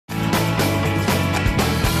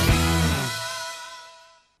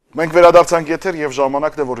Մենք վերադարձանք եթեր եւ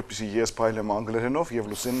ժամանակն է, որպեսզի ես փայլեմ անգլերենով եւ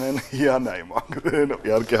Լուսինեն հիանայում անգլերենով։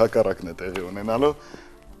 Իհարկե հակառակն է տեղի ունենալու։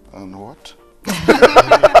 And what?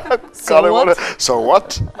 So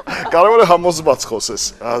what? Կարևորը համոզված խոսես,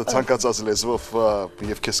 ցանկացած լեզվով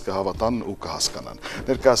եւ քեզ կհավատան ու կհասկանան։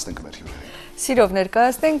 Ներկայացնենք մեր հյուրերին։ Սիրով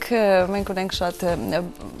ներկայացնենք, մենք ունենք շատ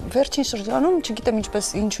վերջին շրջանում, չգիտեմ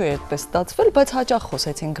ինչու է այդպես ստացվել, բայց հաճախ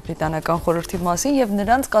խոսեցինք բրիտանական խորհրդի մասին եւ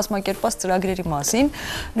նրանց կազմակերպած ծրագրերի մասին։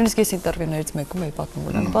 Նույնիսկ ես ինտերվյուներից մեկում էի պատմում,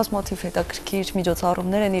 որ բազմաթիվ հետաքրքիր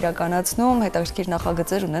միջոցառումներ են իրականացնում, հետաքրքիր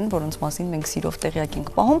նախագծեր ունեն, որոնց մասին մենք սիրով տեղյակ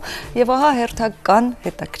ենք պահում, եւ ահա հերթական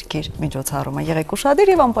հետաքրքիր միջոցառումը։ Եղեք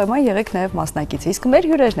ուշադիր եւ անպայման եղեք նաեւ մասնակից։ Իսկ մեր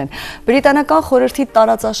հյուրերն են բրիտանական խորհրդի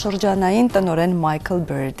տարածաշրջանային տնօրեն Michael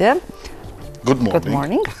Bird-ը։ Good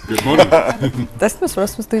morning. Good morning. Տեսնես, որ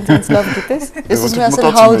ասում ես ինձ լավ գիտես։ Ես ուզում եմ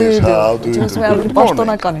ասել how do you do։ Ես ուզում եմ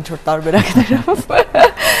պաշտոնական ինչ-որ տարբերակներով։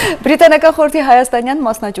 Բրիտանական խորհրդի հայաստանյան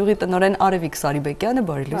մասնաճյուղի տնօրեն Arevik Saribekyan-ը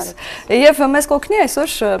բարի լույս։ Եվ մեզ կօգնի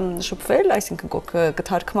այսօր շփվել, այսինքն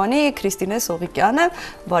կթարգմանի Քրիստինե Սողիկյանը,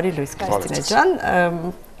 բարի լույս Քրիստինե ջան։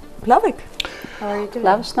 Լավ եք։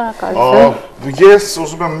 Լավ, շնորհակալություն։ Ես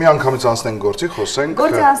ուզում եմ մի անգամից անցնենք գործի, խոսենք։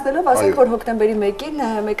 Գործի անցնելով ասենք, որ հոկտեմբերի 1-ին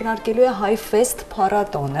մեկնարկելու է HiFest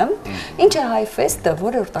փառատոնը։ Ինչ է HiFest-ը,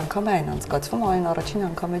 որերորդ անգամ է այն անցկացվում, այն առաջին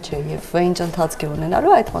անգամը չէ, եւ ինչ ընթացք է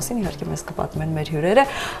ունենալու, այդ մասին իհարկե մեզ կպատմեն մեր հյուրերը։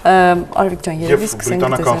 Արևիկ ջան, երևի սկսենք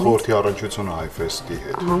դեզանից։ Եվ բրիտանական խորհրդի առնչությունը HiFest-ի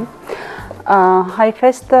հետ։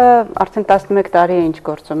 HiFest-ը արդեն 11 տարի է ինչ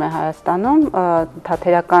գործում է Հայաստանում,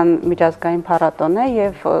 թատերական միջազգային փառատոն է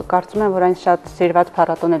եւ կարծում եմ, որ այն շատ սիրված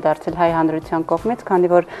փառատոն է դարձել հայ հանրության կողմից, քանի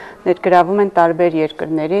որ ներգրավում են տարբեր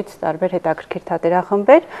երկրներից, տարբեր հետաքրքիր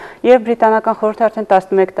թատերախմբեր եւ բրիտանական խորհուրդը արդեն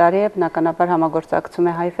 11 տարի է բնականաբար համագործակցում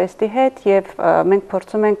է HiFest-ի հետ եւ մենք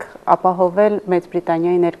փորձում ենք ապահովել Մեծ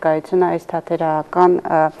Բրիտանիայի ներկայությունը այս թատերական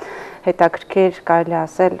հետաքրքիր, կարելի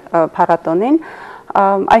ասել, փառատոնին։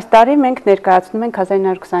 Այս տարի մենք ներկայացնում ենք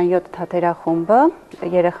 1927 թատերախումբը,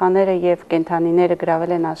 երեխաները եւ կենդանիները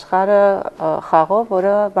գրավել են աշխարհը խաղով,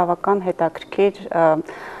 որը բավական հետաքրքիր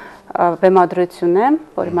բեմադրություն է,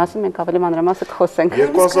 որի մասին մենք ավելի մանրամասն կխոսենք։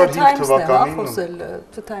 2005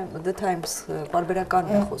 թվականին The Times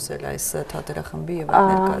բարբերականն է խոսել այս թատերախմբի եւ այդ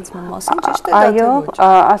ներկայացման մասին, ճիշտ է դա թե այո, ոչ։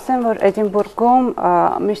 ասեմ, որ Էդինբուրգում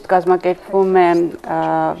միշտ կազմակերպվում է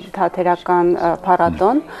թատերական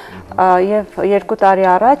փառատոն եւ 2 տարի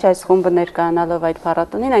առաջ այս խումբը ներկայանալով այդ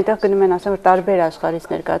փառատոնին այնտեղ գնում են, ասեմ, որ տարբեր աշխարհից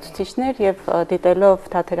ներկայացուցիչներ եւ դիտելով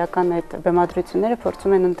թատերական այդ բեմադրությունները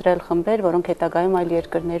փորձում են ընտրել խմբեր, որոնք հետագայում այլ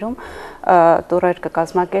երկրներում տուրեր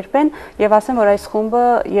կկազմակերպեն եւ ասեմ, որ այս խումբը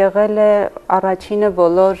եղել է առաջինը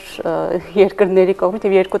բոլոր երկրների կողմից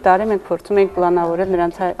եւ 2 տարի մենք փորձում ենք պլանավորել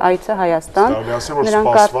նրանց այցը Հայաստան։ Նրանք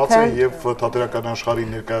սպասված է եւ թատերական աշխարհի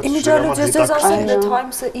ներկայացուցիչները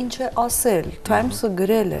Times-ը ինչ է ասել, Times-ը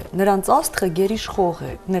գրել է, նրանց աստղը գերիշխող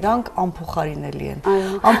է, նրանք անփոխարինելի են։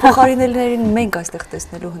 Անփոխարինելիներին մենք այստեղ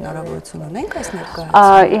տեսնելու հնարավորություն ունենք այս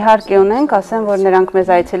ներկայացումը։ Իհարկե ունենք, ասեմ, որ նրանք մեզ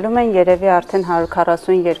այցելում են երևի արդեն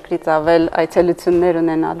 140 երկրից ավել այցելություններ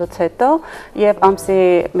ունենալուց հետո եւ ամսի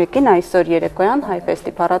 1-ին այսօր երեկոյան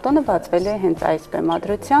HiFest-ի փառատոնը բացվել է հենց այս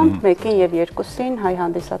բեմադրությամբ, 1-ին եւ 2-ին հայ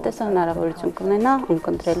հանդիսատեսը հնարավորություն կունենա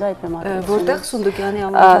ունկնդրելու այդ բեմադրությունը։ Որտեղ Սունդուկյանի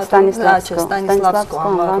Ստանիսլավսկու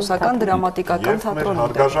ռուսական դրամատիկական թատրոնում։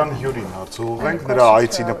 Հարգարժան հյուրին հարցուղենք, նրա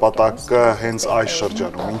այցի նպատակը հենց այս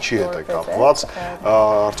շրջանում ինչի հետ է կապված,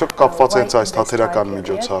 արդյոք կապված է հենց այս թատերական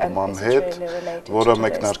միջոցառման հետ, որը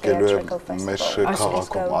մեկնարկելու է մեր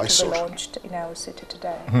քաղաքում այսօր։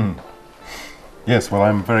 Yes, well,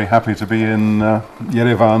 I'm very happy to be in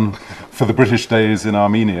Yerevan for the British Days in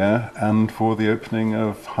Armenia and for the opening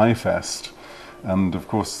of HiFest. And of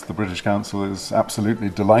course, the British Council is absolutely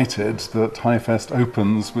delighted that HiFest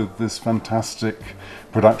opens with this fantastic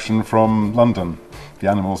production from London. The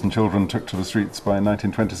animals and children took to the streets by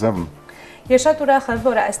 1927. Ես շատ ուրախ եմ,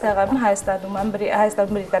 որ այստեղ եմ Հայաստանում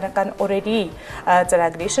բրիտանական օրերի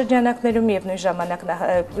ծրագրի շրջանակներում եւ նույն ժամանակ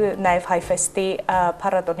նաեւ HiFest-ի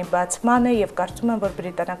փառատոնի բացմանը եւ կարծում եմ, որ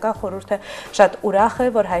բրիտանական խորհուրդը շատ ուրախ է,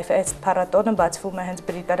 որ HiFest փառատոնը բացվում է հենց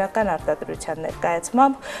բրիտանական արտադրության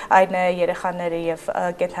ներկայացմամբ, այն երեխաները եւ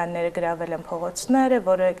կենդանիները գրավել են փողոցները,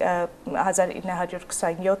 որը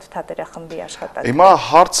 1927 թատերախմբի աշխատանք։ Հիմա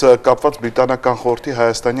հարցը կապված բրիտանական խորհրդի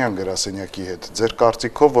հայաստանյան գրասենյակի հետ։ Ձեր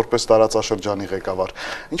կարծիքով որպես տարածաշրջանային տարածաշրջանի ղեկավար։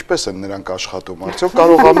 Ինչպես են նրանք աշխատում։ Արդյոք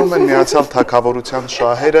կարողանում են միացյալ թագավորության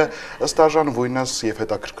շահերը, ըստաժան վույնս եւ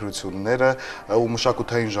հետաքրքրությունները ու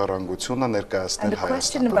մշակութային ժառանգությունը ներկայացնել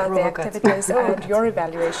Հայաստանը։ About the activities and your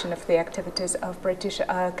evaluation of the activities of British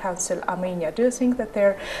Council Armenia, do you think that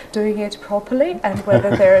they're doing it properly and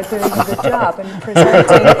whether they're doing a good job in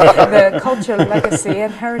presenting the cultural legacy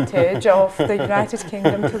and heritage of the United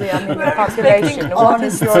Kingdom to the Armenian population? What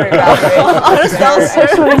is your evaluation?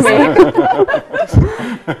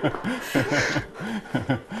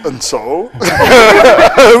 And so?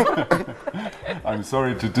 I'm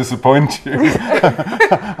sorry to disappoint you.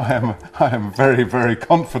 I am very, very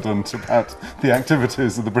confident about the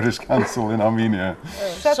activities of the British Council in Armenia.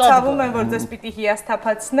 Շատ ցավում եմ, որ դες պիտի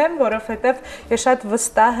հիասթափացնեմ, որովհետև ես շատ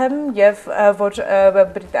վստահ եմ եւ որ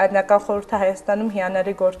բրիտանական խորհուրդը Հայաստանում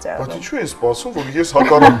հիանալի գործ է անում։ Բայց ինչու ես սպասում, որ ես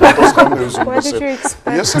հակառակ պատասխաններ ուզում լսել։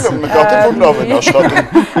 Ես էլ եմ նկատել, որ լավ են աշխատում։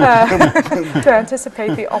 To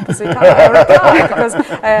anticipate the opposite, because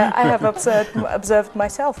I have observed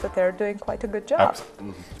myself that they're doing quite a good job.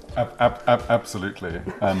 Absolutely,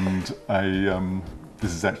 and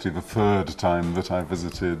this is actually the third time that I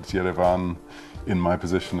visited Yerevan in my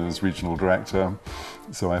position as regional director.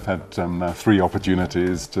 So I've had now 3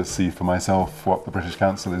 opportunities to see for myself what the British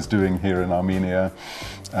Council is doing here in Armenia,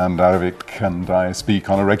 and Arevik and I speak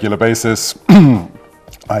on a regular basis.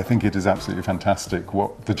 I think it is absolutely fantastic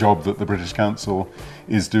the job that the British Council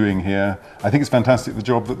is doing here. I think it's fantastic the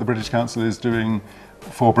job that the British Council is doing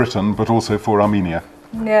for Britain, but also for Armenia.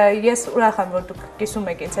 Ես ուրախ եմ, որ դուք կիսում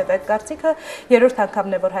եք ինձ հետ այդ կարծիքը։ Երրորդ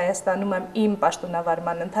անգամն է, որ Հայաստանում եմ իմ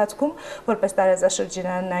պաշտոնավարման ընթացքում, որպես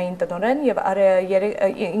տարածաշրջանային տնօրեն եւ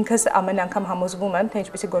ինքս ամեն անգամ համոզվում եմ, թե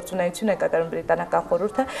ինչպիսի գործունեություն է կատարում բրիտանական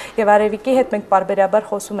խորհուրդը եւ Արևիկի հետ մենք պարբերաբար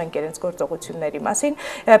խոսում ենք իրենց գործողությունների մասին։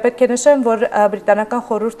 Պետք է նշեմ, որ բրիտանական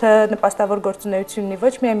խորհուրդը նպաստավոր գործունեություն ունի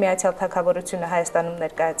ոչ միայն միացյալ թագավորությունը Հայաստանում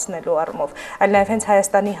ներկայացնելու առումով, այլ նաեւ հենց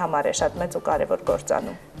Հայաստանի համար է շատ մեծ ու կարեւոր գործ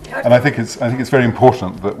անում։ And I think it's very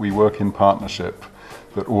important that we work in partnership,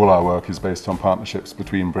 that all our work is based on partnerships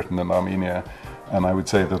between Britain and Armenia. And I would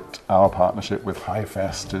say that our partnership with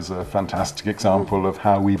HighFest is a fantastic example of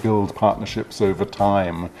how we build partnerships over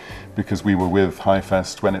time, because we were with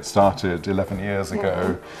HighFest when it started 11 years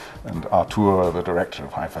ago. And Artur, the director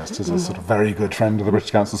of HighFest, is a sort of very good friend of the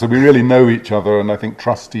British Council. So we really know each other and I think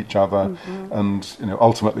trust each other. And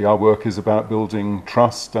ultimately our work is about building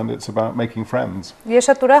trust and it's about making friends. Ես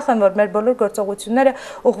շատ ուրախ եմ, որ մեր բոլոր գործողությունները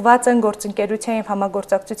ուղղված են գործընկերության եւ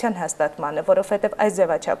համագործակցության հաստատմանը, որովհետեւ այս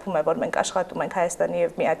ձևաչափում է, որ մենք աշխատում ենք Հայաստանի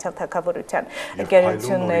եւ Միացյալ Թագավորության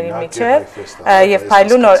ընկերությունների միջեւ եւ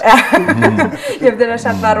փայլուն եւ դրա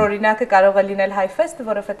շատ բառ օրինակը կարող է լինել HighFest,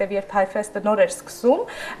 որովհետեւ երբ HighFest-ը նոր էր սկսում,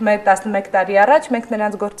 11 տարի առաջ մենք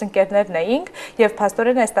նրանց գործընկերներն էինք եւ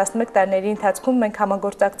փաստորեն այս 11 տարիների ընթացքում մենք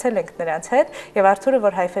համագործակցել ենք նրանց հետ եւ Արթուրը,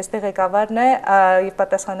 որ HighFest-ի ղեկավարն է եւ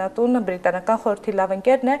պատասխանատուն բրիտանական խորհրդի լավ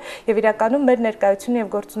ընկերն է եւ իրականում մեր ներկայությունը եւ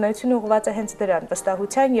գործունեությունը ուղղված է հենց դրան,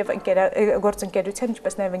 վստահության եւ գործընկերության,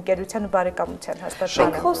 ինչպես նաեւ ընկերության ու բարեկամության հաստատմանը։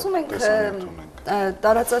 Մենք խոսում ենք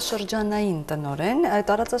տարածաշրջանային տնօրեն,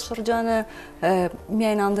 տարածաշրջանը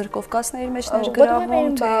միայն Անդրկովկասների մեջ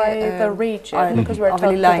ներգրավում թե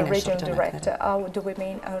the regional director. Do we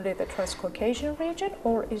mean only the Transcaucasian region,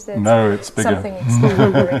 or is there something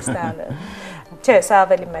external or external?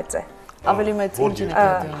 How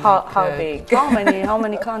big? How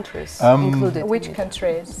many countries included? Which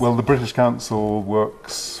countries? Well, the British Council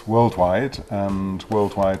works worldwide, and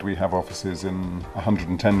worldwide we have offices in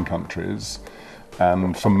 110 countries.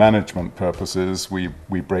 And for management purposes, we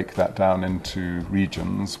break that down into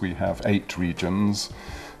regions. We have 8 regions.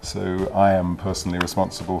 So I am personally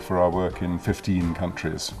responsible for our work in 15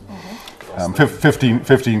 countries.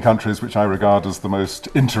 15 countries which I regard as the most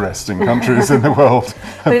interesting countries in the world,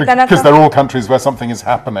 because they're all countries where something is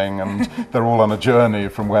happening and they're all on a journey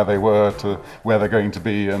from where they were to where they're going to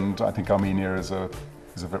be, and I think Armenia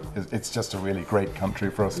it's just a really great country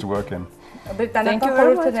for us to work in. Բրիտանական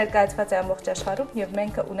խորհուրդը ներկայացված է ամբողջ աշխարհում եւ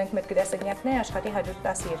մենք ունենք մեր գրասենյակներ աշխարհի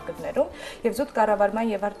 110 երկրներում եւ զուտ կառավարման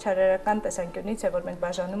եւ արդյունաբերական տեսանկյունից է որ մենք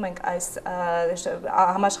բաժանում ենք այս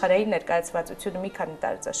համաշխարհային ներկայացվածությունը մի քանի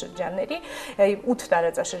տարածաշրջանների 8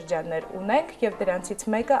 տարածաշրջաններ ունենք եւ դրանցից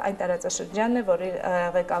մեկը այն տարածաշրջանն է որի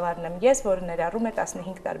ղեկավարն եմ ես որը ներառում է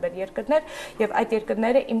 15 տարբեր երկրներ եւ այդ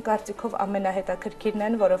երկրները իմ կարծիքով ամենահետաքրքիրն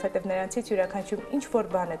են որովհետեւ նրանցից յուրաքանչյուրում ինչ որ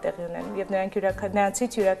բան է տեղի ունենում եւ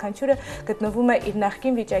նրանցից յուրաքանչյուրը գտնվում է իր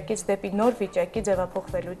նախկին վիճակից դեպի նոր վիճակի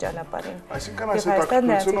ձևափոխվելու ճանապարհին։ Այսինքն այս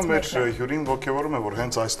հետաքրքրությունը մեր հյուրին ողջևորում է, որ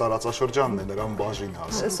հենց այս տարածաշրջանն է նրան բաժին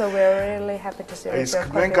հասել։ So we are really happy to see you. Իսկ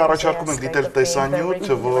մենք առաջարկում ենք դիտել տեսանյութ,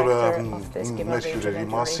 որը մեր հյուրերի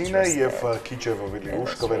մասին է եւ քիչ ավելի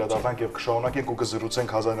ուշ կվերադառնանք եւ կշարունակենք ու կզրուցենք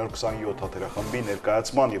 1927 թատերախմբի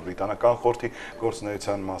ներկայացման եւ բրիտանական խորհրդի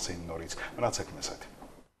գործունեության մասին նորից։ Մնացեք մեզ հետ։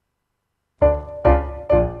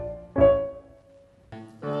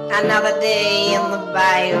 Another day in the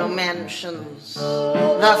bio mansions.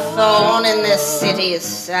 The thorn in this city's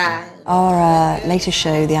side. Our latest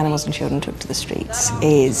show, The Animals and Children Took to the Streets,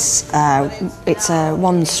 is it's a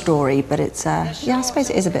one story, but it's yeah, I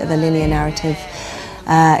suppose it is a bit of a linear narrative.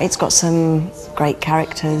 It's got some great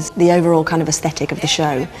characters. The overall kind of aesthetic of the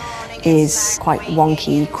show is quite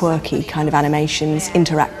wonky, quirky kind of animations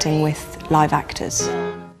interacting with live actors.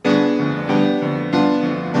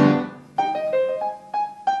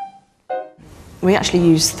 We actually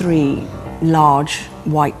use 3 large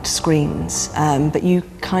white screens, but you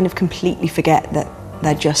kind of completely forget that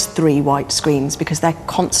they're just 3 white screens because they're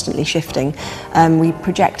constantly shifting. We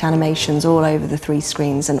project animations all over the 3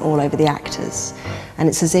 screens and all over the actors, and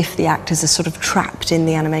it's as if the actors are sort of trapped in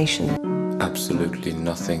the animation. Absolutely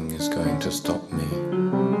nothing is going to stop me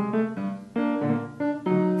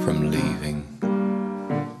from leaving.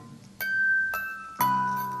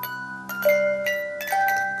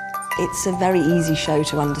 It's a very easy show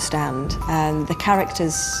to understand. The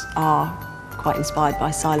characters are quite inspired by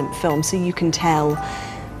silent film, so you can tell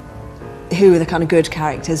who are the kind of good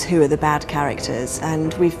characters, who are the bad characters,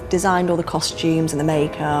 and we've designed all the costumes and the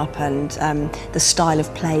makeup, and the style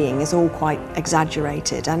of playing is all quite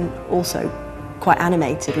exaggerated and also quite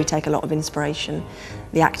animated. We take a lot of inspiration.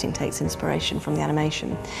 The acting takes inspiration from the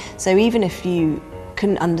animation. So even if you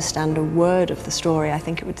couldn't understand a word of the story, I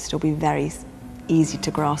think it would still be very easy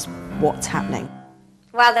to grasp what's happening.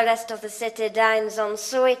 While the rest of the city dines on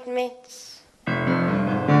sweetmeats,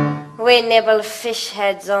 we nibble fish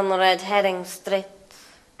heads on Red Herring Street.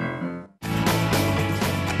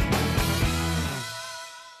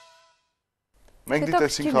 Մենք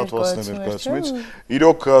դիտեցինք հատվածներ ներկայացումից,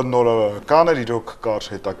 իրոք նորարարական էր, իրոք կար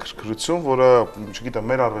հետաքրքրություն, որը, չգիտեմ,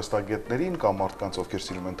 մեր արվեստագետներին կամ մարդկանց, ովքեր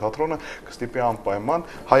սիրում են թատրոնը, կստիպի անպայման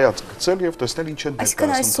հայացք գցել եւ տեսնել ինչ են ներկայացնում։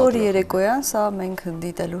 Այսինքն այսօր երեկոյան սա մենք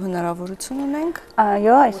դիտելու հնարավորություն ունենք։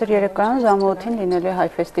 Այո, այսօր երեկոյան ժամը 8-ին լինելու է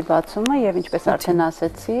Հայֆեստի բացումը եւ ինչպես արդեն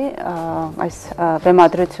ասեցի, այս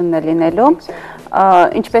բեմադրությունն է լինելու։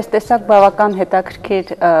 Ինչպես տեսակ, բավական հետաքրքիր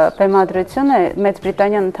բեմադրություն է, Մեծ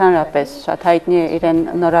Բրիտանիան ընդհանրապես շատ հայտնի իրեն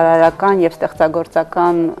նորարարական եւ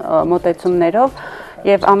ստեղծագործական մոտեցումներով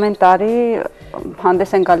եւ ամեն տարի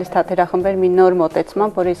հանդես են գալիս թատերախմբեր մի նոր մոտեցման,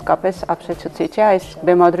 որը իսկապես ապշեցուցիչ է։ Այս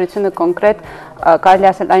բեմադրությունը կոնկրետ կարելի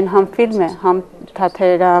ասել այն համ ֆիլմ է, համ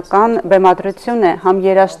թատերական բեմադրություն է, համ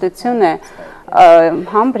երաժշտություն է,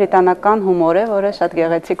 համ բրիտանական հումոր է, որը շատ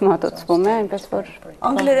գեղեցիկ մատուցվում է, այնպես որ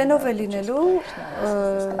անգլերենով է լինելու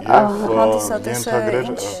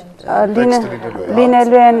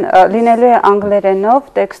լինելու է անգլերենով,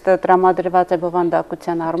 տեքստը տրամադրված է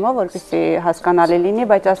բովանդակության առումով, որպեսզի հասկանալի լինի,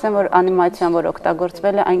 բայց ասեմ, որ անիմացիան, որ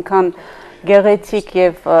օգտագործվել է, այնքան գեղեցիկ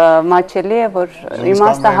եւ մաչելի է, որ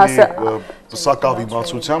իմաստը սակավ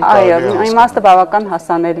իմացությամբ այո, իմաստը բավական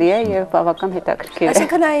հասանելի է եւ բավական հետաքրքիր է։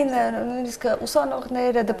 Այսինքն այն նույնիսկ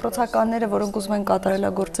ուսանողները, դպրոցականները, որոնք ուզում են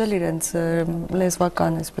կատարելագործել իրենց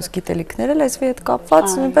լեզվական, այսպես գիտելիքները լեզվի հետ կապված,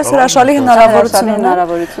 նույնպես հրաշալի հնարավորություն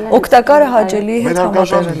է։ Օգտակար հաճելի հետ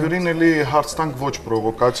համատեղել։ Մեր հյուրին էլի հարց տանք ոչ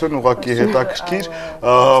պրովոկացիոն, ուղղակի հետաքրքիր։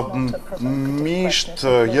 Միշտ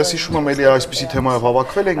ես հիշում եմ էլի այսպիսի թեմայով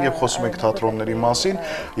հավաքվել ենք եւ խոսում ենք թատրոնների մասին,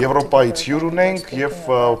 Եվրոպայից հյուր ունենք եւ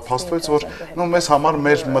փաստվեց, որ մեզ համար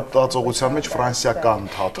մեր մտածողության մեջ ֆրանսիական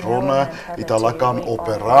թատրոնը, իտալական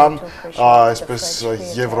օպերան, այսպես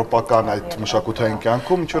եվրոպական այդ մշակութային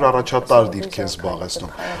կյանքում ինչ որ առաջատար դիրք են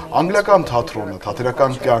զբաղեցնում։ Անգլիական թատրոնը,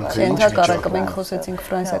 թատերական կյանքը ինչ վիճակում է։ Մենք խոսեցինք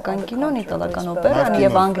ֆրանսիական կինոն, իտալական օպերան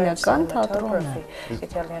եւ անգլիական թատրոնը։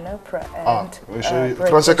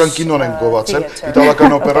 Ֆրանսիական կինոն են գովացել,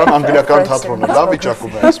 իտալական օպերան, անգլիական թատրոնը, լավ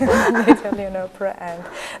վիճակում է այսպես։ Italian opera and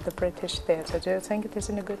the British theatre. Do you think it is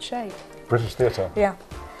in a good shape? British theatre? Yeah.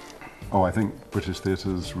 Oh, I think British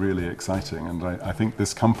theatre is really exciting, and I think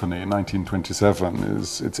this company, 1927,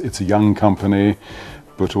 it's a young company,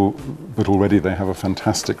 but already they have a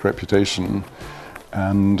fantastic reputation,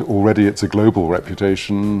 and already it's a global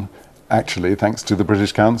reputation, actually, thanks to the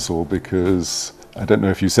British Council, because I don't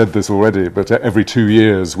know if you said this already, but every 2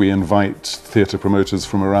 years we invite theatre promoters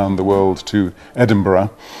from around the world to Edinburgh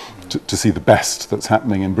to see the best that's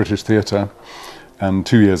happening in British theatre. And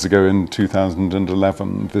 2 years ago, in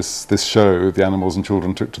 2011, this show, The Animals and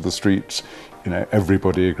Children Took to the Street,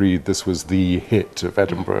 everybody agreed this was the hit of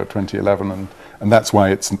Edinburgh 2011, and that's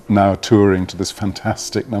why it's now touring to this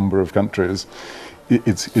fantastic number of countries.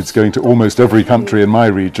 It's going to almost every country in my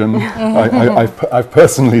region. I've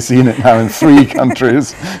personally seen it now in 3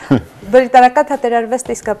 countries. Բրիտանական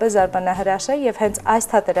թատերարվեստը իսկապես զարմանահրաշ է եւ հենց այս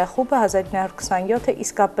թատերախումբը 1927-ը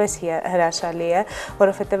իսկապես հրաշալի է,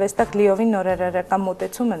 որովհետեւ այստեղ լիովին նորարարական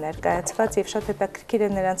մոտեցումը ներկայացված եւ շատ հետաքրքիր է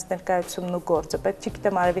նրանց ներկայացումն ու գործը։ Պետք չի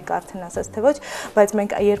գիտեմ Արևիկ արդեն ասաց թե ոչ, բայց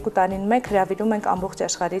մենք 2 տարին մեկ հրավիրում ենք ամբողջ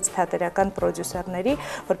աշխարհից թատերական պրոդյուսերների,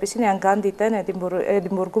 որպեսզի նրանք գան դիտեն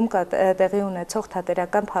Էդինբուրգում տեղի ունեցող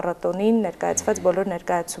թատերական փառատոնին ներկայացված բոլոր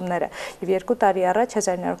ներկայացումները։ Եվ 2 տարի առաջ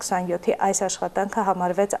 1927-ի այս աշխատանքը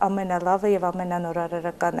համարվեց լավը եւ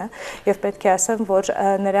ամենանորարարականը եւ պետք է ասեմ, որ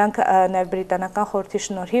նրանք նաեւ բրիտանական խորհրդի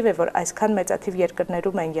շնորհիվ է, որ այսքան մեծաթիվ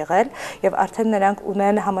երկրներում են եղել եւ արդեն նրանք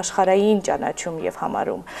ունեն համաշխարհային ճանաչում եւ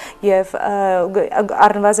համարում եւ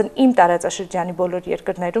առնվազն իմ տարածաշրջանի բոլոր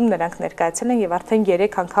երկրներում նրանք ներկայացել են եւ արդեն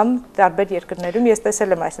 3 անգամ տարբեր երկրներում ես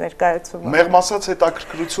տեսել եմ այս ներկայացումը։ Մեղմ ասած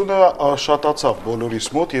հետաքրքրությունը շատացավ բոլորիս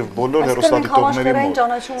մոտ եւ բոլոր հեռուստադիտողների մոտ։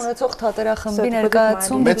 Ճանաչում ունեցող թատերախմբի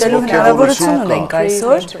ներկայացում դիտելու հնարավորություն ունենք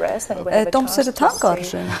այսօր։ Տոմսերը թանկ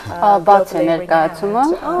արժեն։ Բաց է ներկայացումը,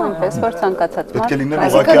 այնպես որ ցանկացած մարդ։ Պետք է լինել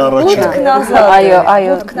ուղղակի առաջին։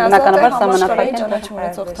 Այո, բնականաբար սահմանափակեն ճանաչում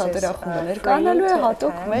ունեցող թատերախումբը ներկայանալու է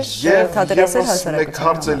հատուկ մեր թատերասեր հասարակությանը։ Մեկ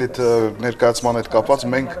հարց էլի ներկայացման հետ կապված,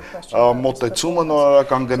 մենք մոտեցումը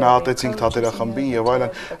նորարարական գնահատեցինք թատերախմբին եւ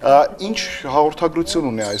այլն։ Ինչ հաղորդագրություն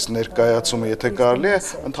ունի այս ներկայացումը, եթե կարելի է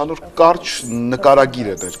ընդհանուր կարճ նկարագիր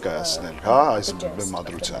է ներկայացնել, հա, այս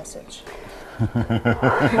բեմադրության։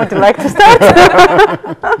 Would you like to start?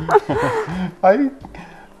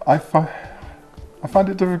 I find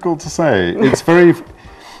it difficult to say.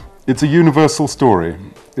 It's a universal story.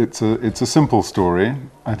 It's a simple story.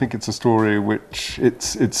 I think it's a story which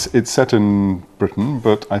it's set in Britain,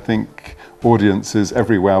 but I think audiences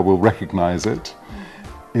everywhere will recognize it.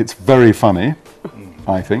 It's very funny,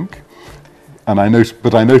 I think, and I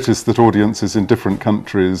notice that audiences in different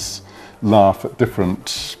countries laugh at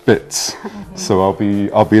different bits, so I'll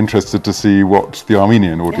be interested to see what the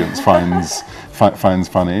Armenian audience finds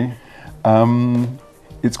funny.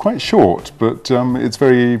 It's quite short, but it's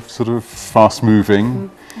very sort of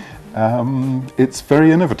fast-moving. It's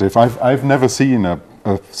very innovative. I've never seen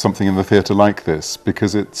something in the theatre like this,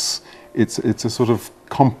 because it's a sort of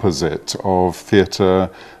composite of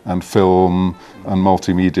theatre and film and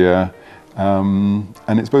multimedia,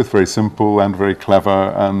 and it's both very simple and very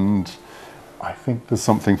clever, and I think there's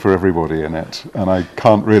something for everybody in it, and I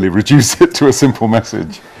can't really reduce it to a simple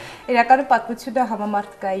message. Իրականում պատմությունը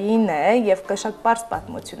համամարտկային է եւ շատ པարզ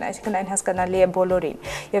պատմություն է, այսինքն այն հասկանալի է բոլորին։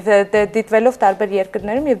 Եվ դիտվելով տարբեր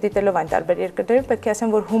երկրներում եւ դիտելով այն տարբեր երկրներում պետք է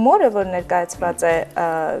ասեմ, որ հումորը, որ ներկայացված է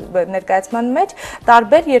ներկայացման մեջ,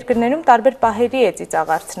 տարբեր երկրներում տարբեր պահերի է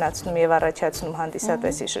ծիծաղարցնացնում եւ առաջացնում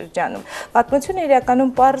հանդիսատեսի շրջանում։ Պատմությունը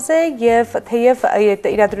իրականում པարզ է եւ թեև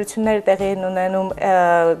իրադրությունները տեղի են ունենում,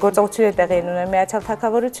 գործողությունները տեղի են ունենում Միացյալ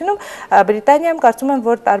Թագավորությունում, Բրիտանիայում կարծում եմ,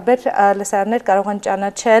 որ տարբեր լսարաններ կարող են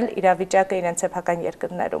ճանաչել իրավիճակը իրենց սեփական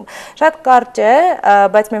երկրներում։ Շատ կարճ է,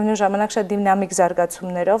 բայց միևնույն ժամանակ շատ դինամիկ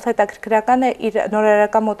զարգացումներով, հետաքրքրական է իր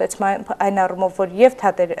նորարարական մոտեցման այն առումով, որ եւ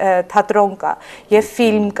թատրոն կա, եւ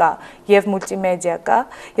ֆիլմ կա, եւ մուլտիմեդիա կա,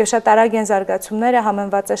 եւ շատ արագ են զարգացումները,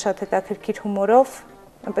 համեմված է շատ հետաքրքիր հումորով,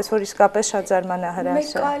 այնպես որ իսկապես շատ զարմանահրաշ է։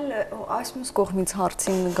 Մեկ այլ այս մյուս կողմից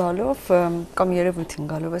հարցին գալով կամ երևույթին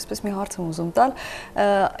գալով, այսպես մի հարց եմ ուզում տալ,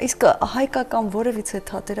 իսկ հայկական որևիցե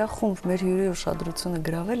թատերախումբ մեր հյուրի ուշադրությունը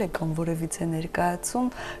գրավել է կամ որևիցե ներկայացում,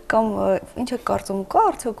 կամ ինչ է կարծում, կա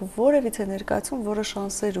արդյոք որևիցե ներկայացում, որը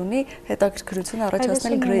շանսեր ունի հետաքրքրություն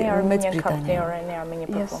առաջացնել Մեծ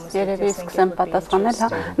Բրիտանիայում։ Երևի սկսեմ պատասխանել, հա։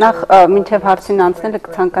 Նախ մինչև հարցին անցնելը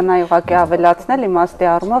կցանկանայի ուղղակի ավելացնել, իմաստի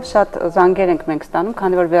առումով շատ զանգեր ենք մենք ստանում, քանի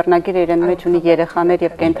որ վերնագիրը իրեն մեջ ունի երեխաներ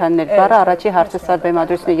եւ կենդանիներ բառը, առաջի հարցը սա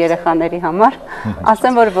բեմադրությունը երեխաների համար։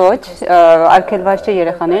 Ասեմ, որ ոչ, արգելված չէ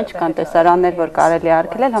երեխաներին, չկան տեսարաններ, որ կարելի է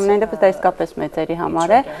արգելել, համենայն դեպս դա իսկապես մեծերի համար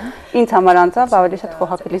է։ Ինձ համար անձամբ ավելի շատ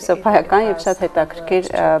փոխափիլիսոփայական եւ շատ հետաքրքիր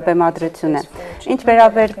բեմադրություն է։ Ինչ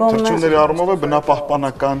վերաբերվում է Թռչունների առումով է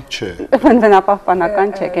բնապահպանական չէ։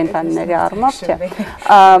 Բնապահպանական չէ, կենդանիների առումով չէ։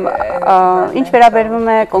 Ինչ վերաբերվում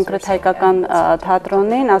է կոնկրետ հայկական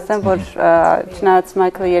թատրոնին, ասեմ, որ չնայած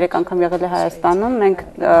Մայքլը 3 անգամ եղել է Հայաստանում, մենք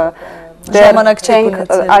ժամանակ չեք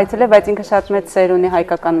ունեցել։ Այցելել, բայց ինքը շատ մեծ սեր ունի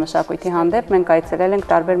հայկական մշակույթի հանդեպ։ Մենք այցելել ենք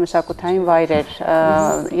տարբեր մշակութային վայրեր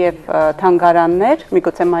եւ թանգարաններ։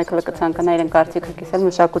 Միգուցե Մայքլը կցանկանա իրեն կարծիքը կիսել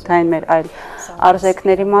մշակութային մեր այլ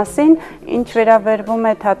արժեքների մասին։ Ինչ վերաբերվում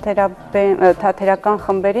է թատերական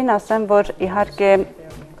խմբերին, ասեմ, որ իհարկե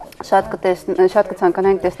շատ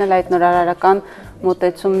կցանկանայինք տեսնել այդ նորարարական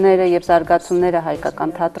մոտեցումները եւ զարգացումները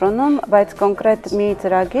հայկական թատրոնում, բայց կոնկրետ մի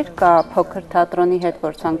ծրագիր կա փոքր թատրոնի հետ,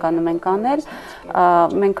 որ ցանկանում ենք անել։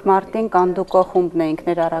 Մենք մարտին կանդուկո խումբն էինք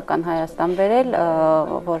ներառական Հայաստան բերել,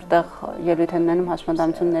 որտեղ ելույթ են ունենում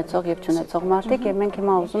հաշմանդամություն ունեցող եւ չունեցող մարդիկ, եւ մենք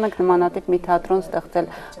հիմա ուզում ենք նմանատիպ մի թատրոն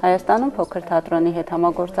ստեղծել Հայաստանում փոքր թատրոնի հետ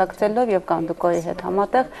համագործակցելով եւ կանդուկոյի հետ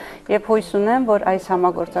համատեղ, եւ հույս ունեմ, որ այս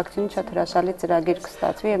համագործակցությունը շատ հրաշալի ծրագիր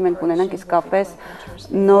կստացվի եւ մենք ունենանք իսկապես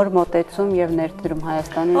նոր մոտեցում եւ ներդրում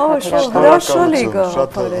Հայաստանի հրաշալի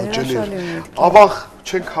Ավաղ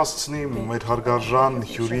չենք հասցնի մեր հարգարժան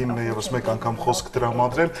հյուրին եւս մեկ անգամ խոսք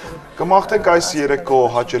տրամադրել, կմաղթենք այս երեկո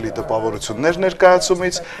հաճելի տպավորություններ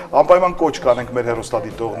ներկայացումից, անպայման կոչ կանենք մեր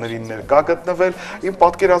հեռուստադիտողներին ներկա գտնվել, իմ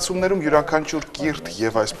պատկերացումներում յուրաքանչյուր կիրթ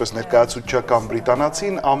եւ այսպես ներկայացուցչական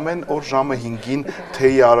բրիտանացին ամեն օր ժամը 5-ին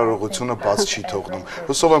թեյի արարողությունը բաց չի թողնում։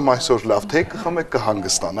 Հուսով եմ այսօր լավ թեյ կխմեք,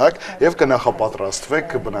 կհանգստանաք եւ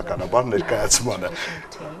կնախապատրաստվեք բնականաբար ներկայացմանը։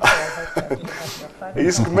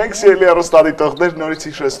 Իսկ մենք սիրելի հեռուստադիտողներ նորից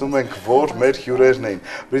հիշեցնում ենք, որ մեր հյուրերն էին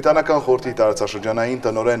Բրիտանական խորհրդի տարածաշրջանային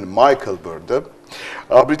տնօրեն Մայքլ Բըրդը,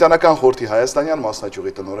 Բրիտանական խորհրդի հայաստանյան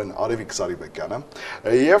մասնաճյուղի տնօրեն Արևիկ Սարիբեկյանը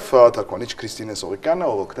եւ թարգմանիչ Քրիստինե Սողոկյանը,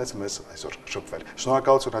 ով օգնեց մեզ այսօր շփվել։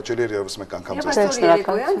 Շնորհակալություն, հաճելի էր եւս մեկ անգամ ձեզ։ Եվ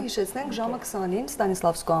երեկոյան հիշեցնենք ժամը 20-ին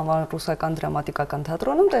Ստանիսլավսկու անվան ռուսական դրամատիկական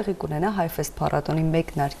թատրոնում տեղի կունենա Հայֆեստ փառատոնի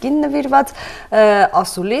մեկնարկին նվիրված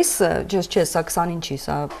ասուլիս, չէ, սա 20-ի,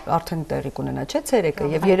 սա արդեն տեղի կունենա, չէ,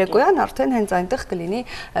 ցերեկը եւ երեկոյան արդեն հենց այնտեղ կլինի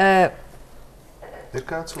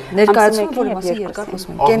ներկայացում, որի մասին երկար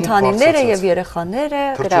խոսում ենք։ Կենթանիները եւ երեխաները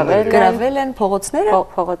գրավել են փողոցները,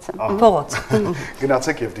 փողոց։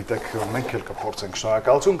 Գնացեք եւ դիտեք, մենք էլ կփորձենք։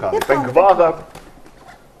 Շնորհակալություն, կանենք վաղը։